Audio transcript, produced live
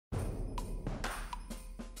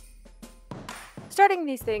Starting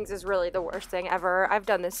these things is really the worst thing ever. I've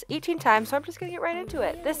done this 18 times, so I'm just gonna get right into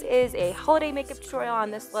it. This is a holiday makeup tutorial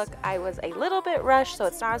on this look. I was a little bit rushed, so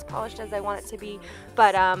it's not as polished as I want it to be,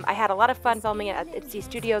 but I had a lot of fun filming it at Ipsy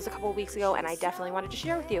Studios a couple of weeks ago, and I definitely wanted to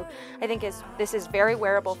share with you. I think this is very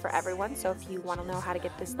wearable for everyone, so if you want to know how to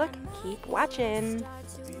get this look, keep watching.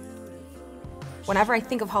 Whenever I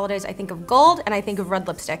think of holidays, I think of gold and I think of red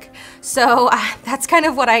lipstick. So that's kind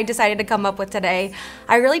of what I decided to come up with today.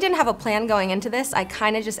 I really didn't have a plan going into this. I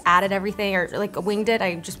kind of just added everything, or like winged it.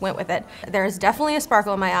 I just went with it. There's definitely a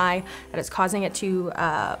sparkle in my eye that is causing it to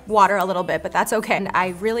water a little bit, but that's okay. And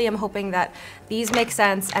I really am hoping that these make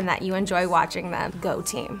sense and that you enjoy watching them. Go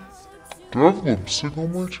team. Do I have lipstick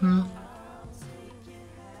on my cheek?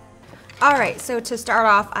 Alright, so to start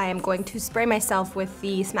off, I am going to spray myself with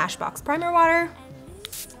the Smashbox Primer Water.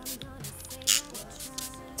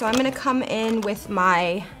 So I'm going to come in with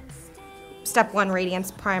my Step 1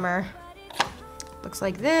 Radiance Primer. Looks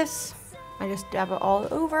like this. I just dab it all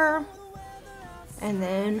over and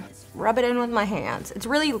then rub it in with my hands. It's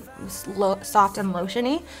really soft and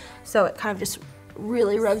lotiony, so it kind of just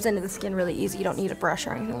really rubs into the skin really easy. You don't need a brush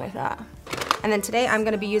or anything like that. And then today I'm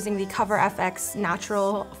going to be using the Cover FX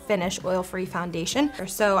Natural Finish Oil-Free Foundation.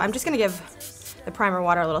 So I'm just going to give the primer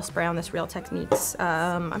water a little spray on this Real Techniques.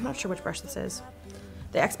 I'm not sure which brush this is.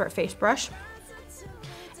 The Expert Face Brush.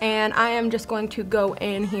 And I am just going to go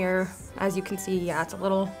in here. As you can see, yeah, it's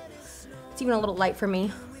even a little light for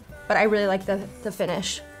me. But I really like the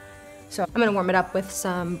finish. So I'm going to warm it up with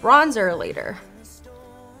some bronzer later.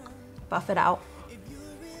 Buff it out.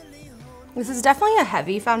 This is definitely a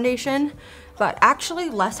heavy foundation, but actually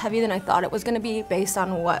less heavy than I thought it was going to be based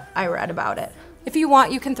on what I read about it. If you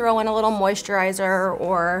want, you can throw in a little moisturizer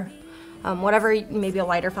or whatever, maybe a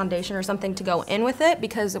lighter foundation or something to go in with it,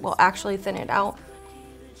 because it will actually thin it out.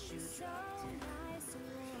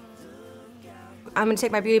 I'm going to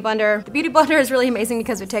take my Beauty Blender. The Beauty Blender is really amazing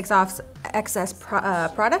because it takes off excess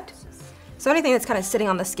product. So anything that's kind of sitting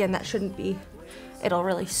on the skin that shouldn't be, it'll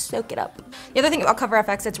really soak it up. The other thing about Cover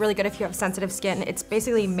FX, it's really good if you have sensitive skin. It's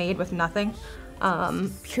basically made with nothing.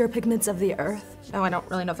 Pure pigments of the earth. No, I don't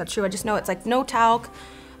really know if that's true. I just know it's like no talc,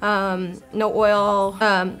 no oil.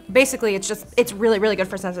 Basically, it's really, really good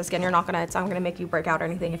for sensitive skin. It's not gonna make you break out or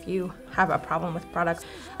anything if you have a problem with products.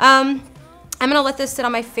 I'm gonna let this sit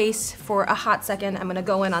on my face for a hot second. I'm gonna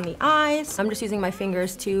go in on the eyes. I'm just using my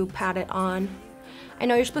fingers to pat it on. I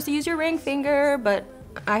know you're supposed to use your ring finger, but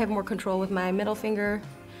I have more control with my middle finger.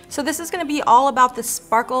 So this is going to be all about the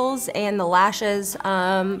sparkles and the lashes.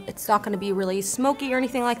 It's not going to be really smoky or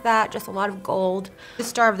anything like that, just a lot of gold. The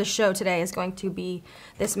star of the show today is going to be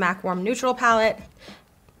this MAC Warm Neutral palette.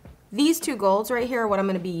 These two golds right here are what I'm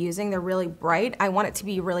going to be using. They're really bright. I want it to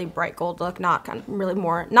be a really bright gold look, not on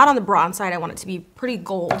the bronze side. I want it to be pretty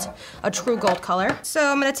gold, a true gold color. So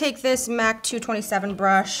I'm going to take this MAC 227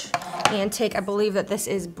 brush and take, I believe that this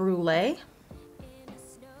is Brulee.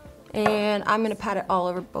 And I'm gonna pat it all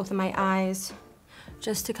over both of my eyes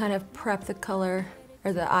just to kind of prep the color,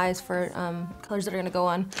 or the eyes for colors that are gonna go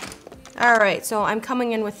on. All right, so I'm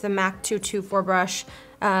coming in with the MAC 224 brush.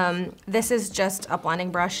 This is just a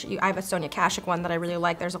blending brush. I have a Sonia Kashuk one that I really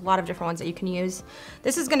like. There's a lot of different ones that you can use.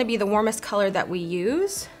 This is gonna be the warmest color that we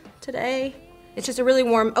use today. It's just a really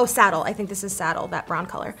warm, Saddle. I think this is Saddle, that brown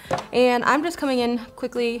color. And I'm just coming in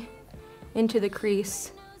quickly into the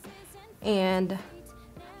crease and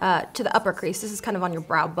to the upper crease. This is kind of on your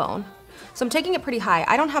brow bone. So I'm taking it pretty high.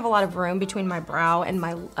 I don't have a lot of room between my brow and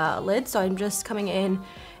my lid, so I'm just coming in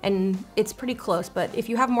and it's pretty close, but if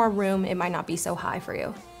you have more room, it might not be so high for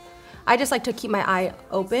you. I just like to keep my eye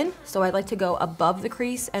open, so I like to go above the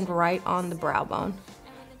crease and right on the brow bone.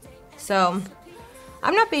 So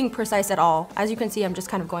I'm not being precise at all. As you can see, I'm just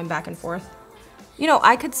kind of going back and forth. You know,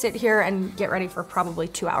 I could sit here and get ready for probably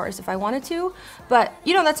 2 hours if I wanted to, but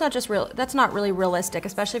you know, that's not really realistic,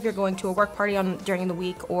 especially if you're going to a work party during the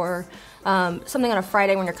week, or something on a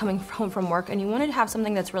Friday when you're coming home from work and you want to have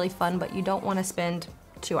something that's really fun, but you don't want to spend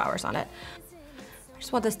 2 hours on it. I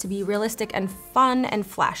just want this to be realistic and fun and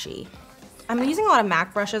flashy. I'm using a lot of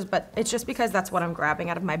MAC brushes, but it's just because that's what I'm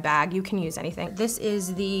grabbing out of my bag. You can use anything. This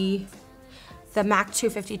is the MAC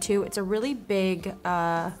 252. It's a really big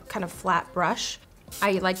kind of flat brush.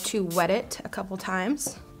 I like to wet it a couple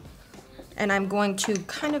times, and I'm going to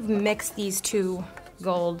kind of mix these two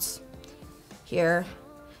golds here.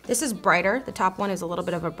 This is brighter. The top one is a little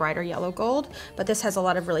bit of a brighter yellow gold, but this has a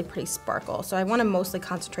lot of really pretty sparkle. So I want to mostly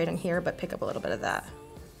concentrate on here, but pick up a little bit of that.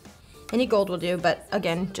 Any gold will do, but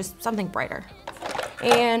again, just something brighter.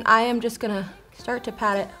 And I am just gonna start to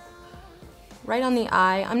pat it right on the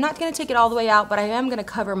eye. I'm not gonna take it all the way out, but I am gonna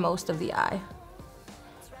cover most of the eye.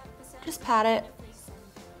 Just pat it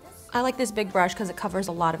I like this big brush because it covers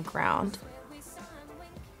a lot of ground.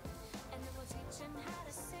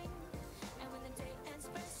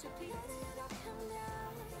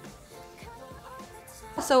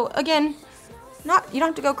 So again, you don't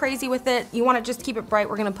have to go crazy with it. You want to just keep it bright.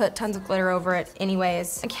 We're gonna put tons of glitter over it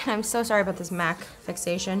anyways. Again, I'm so sorry about this MAC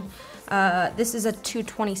fixation. This is a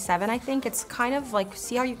 227, I think. It's kind of like,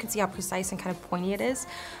 see how you can see how precise and kind of pointy it is.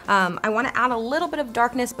 I want to add a little bit of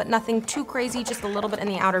darkness, but nothing too crazy, just a little bit in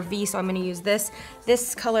the outer V, so I'm gonna use this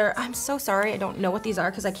color. I'm so sorry, I don't know what these are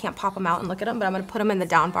because I can't pop them out and look at them, but I'm gonna put them in the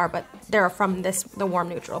down bar, but they're from the Warm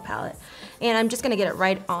Neutral palette. And I'm just gonna get it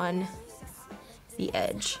right on the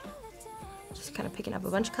edge. Just kind of picking up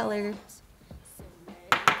a bunch of color,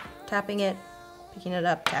 tapping it, picking it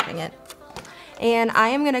up, tapping it. And I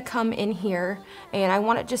am gonna come in here and I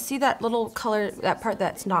want to just see that little color, that part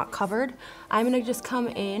that's not covered. I'm gonna just come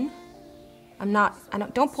in.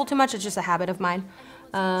 Don't pull too much, it's just a habit of mine.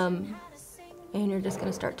 And you're just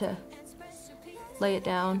gonna start to lay it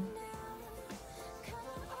down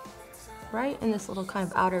right in this little kind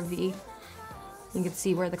of outer V. You can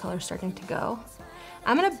see where the color's starting to go.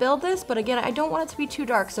 I'm gonna build this, but again, I don't want it to be too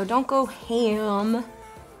dark, so don't go ham.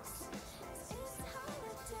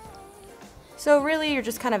 So really, you're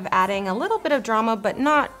just kind of adding a little bit of drama, but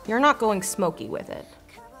you're not going smoky with it.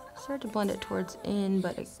 Start to blend it towards in,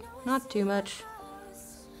 but not too much.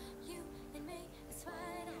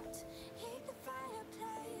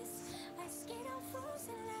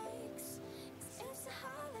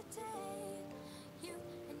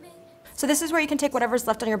 So this is where you can take whatever's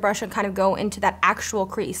left on your brush and kind of go into that actual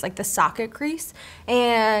crease, like the socket crease,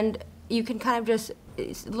 and you can kind of just,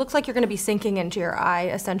 it looks like you're going to be sinking into your eye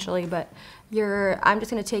essentially, but I'm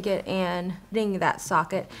just going to take it and ding that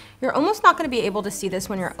socket. You're almost not going to be able to see this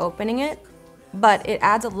when you're opening it, but it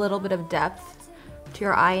adds a little bit of depth to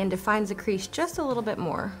your eye and defines the crease just a little bit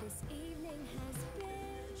more.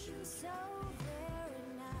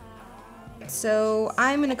 So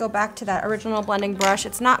I'm gonna go back to that original blending brush.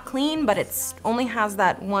 It's not clean, but it only has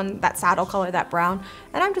that saddle color, that brown.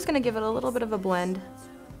 And I'm just gonna give it a little bit of a blend.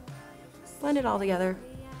 Blend it all together.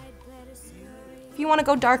 If you wanna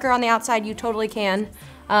go darker on the outside, you totally can.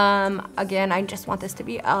 Again, I just want this to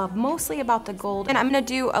be mostly about the gold. And I'm gonna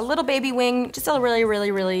do a little baby wing, just a really,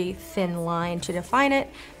 really, really thin line to define it.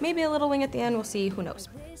 Maybe a little wing at the end, we'll see, who knows.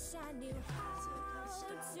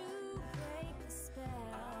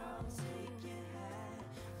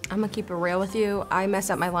 I'm gonna keep it real with you. I mess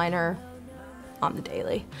up my liner on the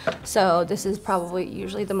daily. So this is probably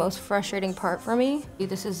usually the most frustrating part for me.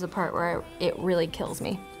 This is the part where it really kills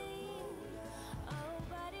me.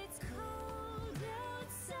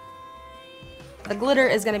 The glitter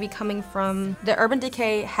is gonna be coming from the Urban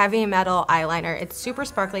Decay Heavy Metal Eyeliner. It's super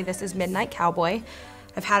sparkly. This is Midnight Cowboy.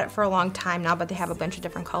 I've had it for a long time now, but they have a bunch of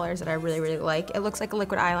different colors that I really, really like. It looks like a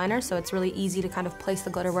liquid eyeliner, so it's really easy to kind of place the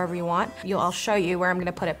glitter wherever you want. I'll show you where I'm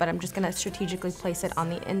gonna put it, but I'm just gonna strategically place it on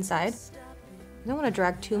the inside. I don't wanna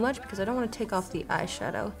drag too much because I don't wanna take off the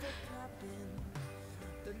eyeshadow.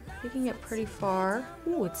 Taking it pretty far.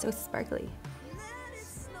 Ooh, it's so sparkly.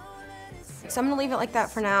 So I'm gonna leave it like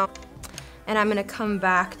that for now. And I'm gonna come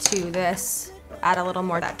back to this, add a little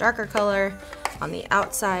more of that darker color on the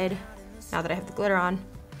outside. Now that I have the glitter on,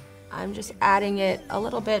 I'm just adding it a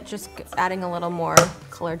little bit, just adding a little more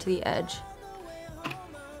color to the edge.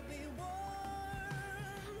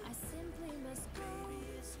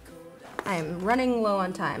 I am running low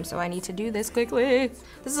on time, so I need to do this quickly.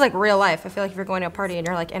 This is like real life. I feel like if you're going to a party and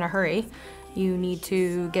you're like in a hurry, you need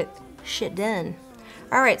to get shit done.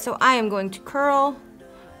 All right, so I am going to curl.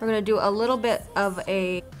 We're gonna do a little bit of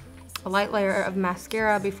a light layer of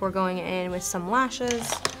mascara before going in with some lashes.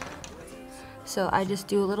 So I just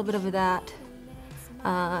do a little bit of that.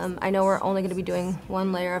 I know we're only gonna be doing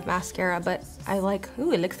one layer of mascara, but I like,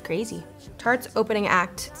 ooh, it looks crazy. Tarte's Opening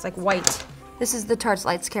Act, it's like white. This is the Tarte's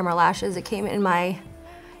Lights Camera Lashes. It came in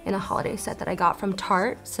a holiday set that I got from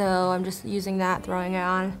Tarte, so I'm just using that, throwing it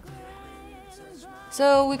on.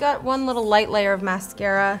 So we got one little light layer of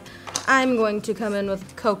mascara. I'm going to come in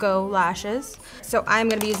with Cocoa Lashes. So I'm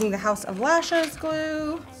gonna be using the House of Lashes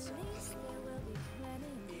glue.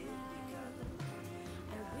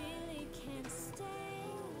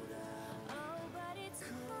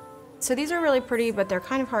 So these are really pretty, but they're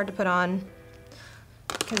kind of hard to put on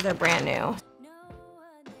because they're brand new.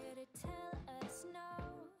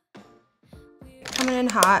 Coming in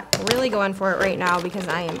hot, really going for it right now because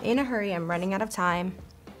I am in a hurry, I'm running out of time.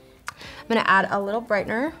 I'm gonna add a little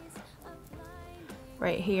brightener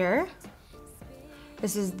right here.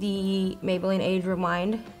 This is the Maybelline Age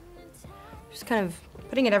Rewind. Just kind of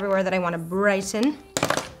putting it everywhere that I want to brighten.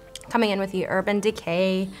 Coming in with the Urban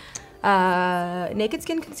Decay Naked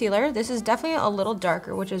Skin Concealer. This is definitely a little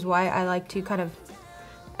darker, which is why I like to kind of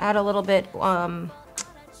add a little bit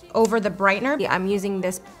over the brightener. Yeah, I'm using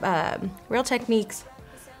this Real Techniques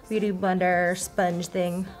Beauty Blender sponge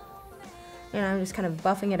thing, and I'm just kind of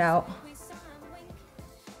buffing it out.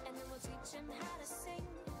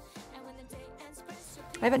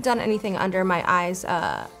 I haven't done anything under my eyes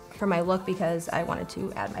for my look because I wanted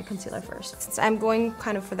to add my concealer first. Since I'm going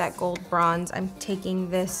kind of for that gold bronze, I'm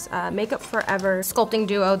taking this Makeup Forever Sculpting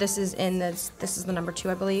Duo. This is the number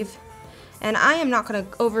 2, I believe. And I am not gonna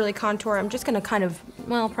overly contour. I'm just gonna kind of,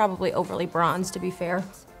 well, probably overly bronze, to be fair.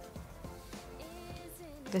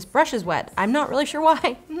 This brush is wet. I'm not really sure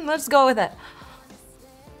why. Let's go with it.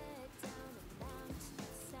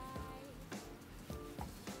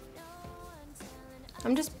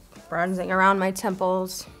 I'm just bronzing around my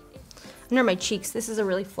temples, under my cheeks. This is a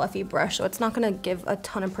really fluffy brush, so it's not gonna give a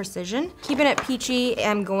ton of precision. Keeping it peachy,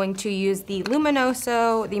 I'm going to use the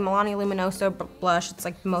Luminoso, the Milani Luminoso blush. It's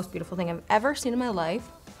like the most beautiful thing I've ever seen in my life.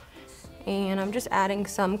 And I'm just adding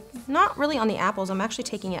some, not really on the apples, I'm actually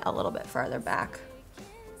taking it a little bit farther back.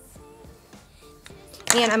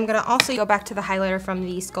 And I'm gonna also go back to the highlighter from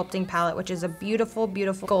the Sculpting palette, which is a beautiful,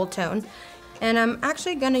 beautiful gold tone. And I'm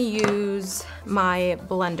actually gonna use my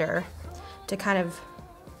blender to kind of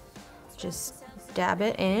just dab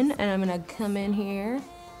it in, and I'm gonna come in here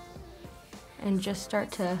and just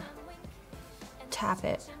start to tap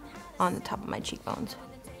it on the top of my cheekbones.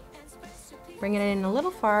 Bring it in a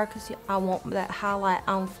little far because I want that highlight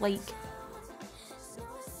on fleek.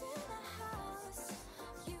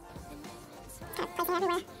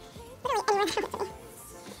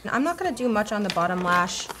 I'm not gonna do much on the bottom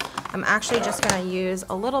lash. I'm actually just gonna use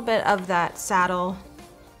a little bit of that saddle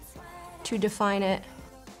to define it.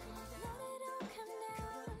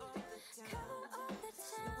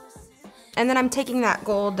 And then I'm taking that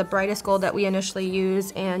gold, the brightest gold that we initially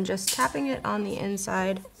used, and just tapping it on the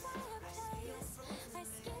inside.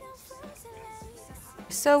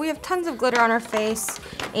 So we have tons of glitter on our face,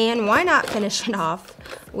 and why not finish it off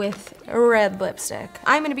with red lipstick?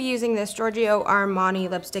 I'm gonna be using this Giorgio Armani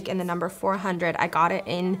lipstick in the number 400. I got it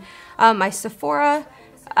in my Sephora,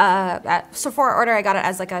 at Sephora order. I got it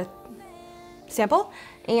as like a sample,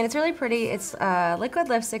 and it's really pretty. It's liquid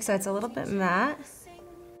lipstick, so it's a little bit matte.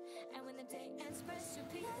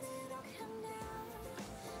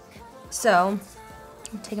 So,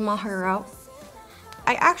 I'm taking my hair out.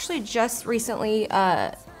 I actually just recently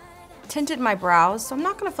tinted my brows, so I'm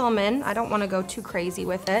not gonna fill them in. I don't wanna go too crazy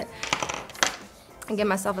with it. And give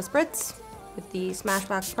myself a spritz with the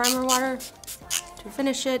Smashbox primer water to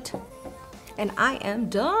finish it. And I am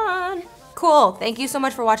done. Cool, thank you so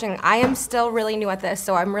much for watching. I am still really new at this,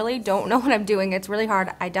 so I really don't know what I'm doing. It's really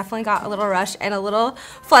hard. I definitely got a little rushed and a little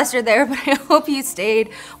flustered there, but I hope you stayed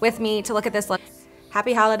with me to look at this look.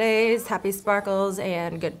 Happy holidays, happy sparkles,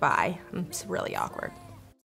 and goodbye. It's really awkward.